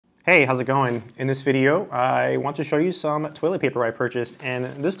Hey, how's it going? In this video, I want to show you some toilet paper I purchased, and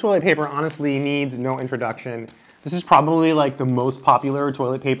this toilet paper honestly needs no introduction. This is probably like the most popular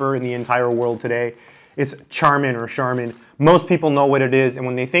toilet paper in the entire world today. It's Charmin or Charmin. Most people know what it is, and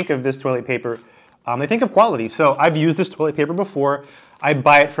when they think of this toilet paper, they think of quality. So I've used this toilet paper before. I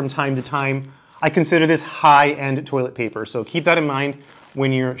buy it from time to time. I consider this high-end toilet paper, so keep that in mind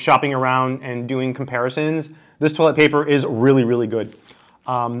when you're shopping around and doing comparisons. This toilet paper is really, really good.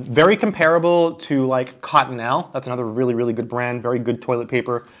 Very comparable to like Cottonelle. That's another really, really good brand, very good toilet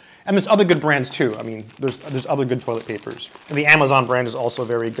paper. And there's other good brands too. I mean, there's other good toilet papers. And the Amazon brand is also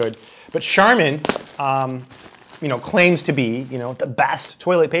very good. But Charmin, claims to be, the best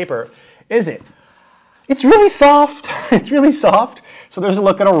toilet paper. Is it? It's really soft. It's really soft. So there's a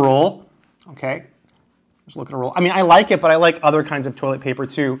look at a roll. Okay. There's a look at a roll. I mean, I like it, but I like other kinds of toilet paper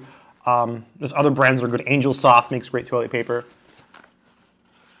too. There's other brands that are good. Angel Soft makes great toilet paper.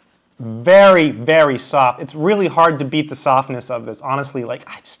 Very, very soft. It's really hard to beat the softness of this. Honestly, like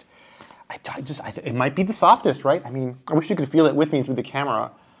it might be the softest, right? I mean, I wish you could feel it with me through the camera.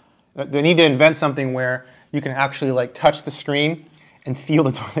 They need to invent something where you can actually like touch the screen and feel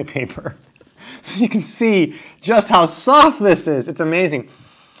the toilet paper. So you can see just how soft this is. It's amazing.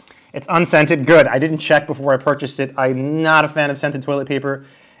 It's unscented, good. I didn't check before I purchased it. I'm not a fan of scented toilet paper.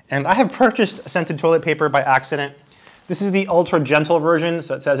 And I have purchased scented toilet paper by accident. This is the ultra gentle version,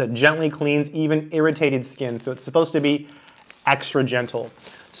 so it says it gently cleans even irritated skin. So it's supposed to be extra gentle.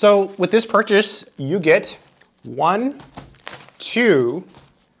 So with this purchase, you get 1, 2,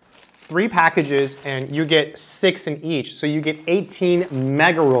 3 packages, and you get 6 in each. So you get 18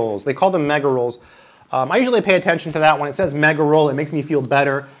 mega rolls. They call them mega rolls. I usually pay attention to that. When it says mega roll, it makes me feel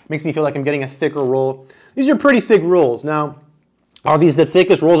better. It makes me feel like I'm getting a thicker roll. These are pretty thick rolls. Now, are these the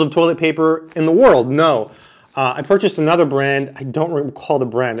thickest rolls of toilet paper in the world? No. I purchased another brand. I don't recall the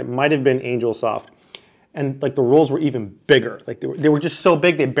brand. It might have been Angel Soft. And like the rolls were even bigger. Like they were just so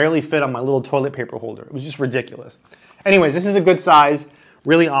big they barely fit on my little toilet paper holder. It was just ridiculous. Anyways, this is a good size.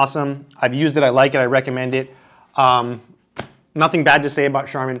 Really awesome. I've used it. I like it. I recommend it. Nothing bad to say about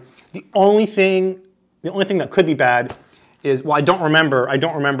Charmin. The only thing that could be bad is, well, I don't remember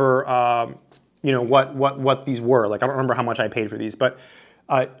what these were. Like I don't remember how much I paid for these, but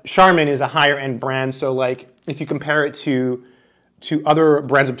Charmin is a higher end brand, so like if you compare it to other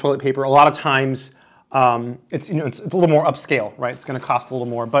brands of toilet paper, a lot of times it's a little more upscale, right? It's going to cost a little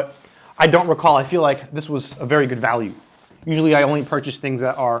more, but I don't recall. I feel like this was a very good value. Usually I only purchase things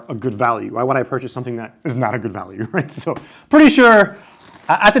that are a good value. Why would I purchase something that is not a good value, right? So pretty sure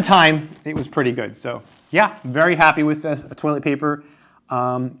at the time it was pretty good. So yeah, very happy with the toilet paper.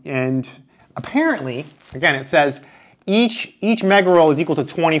 And apparently, again, it says each mega roll is equal to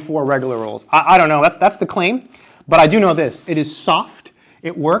 24 regular rolls. I don't know, that's the claim, but I do know this. It is soft,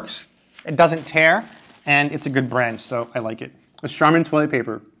 it works, it doesn't tear, and it's a good brand, so I like it. It's Charmin toilet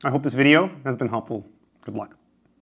paper. I hope this video has been helpful. Good luck.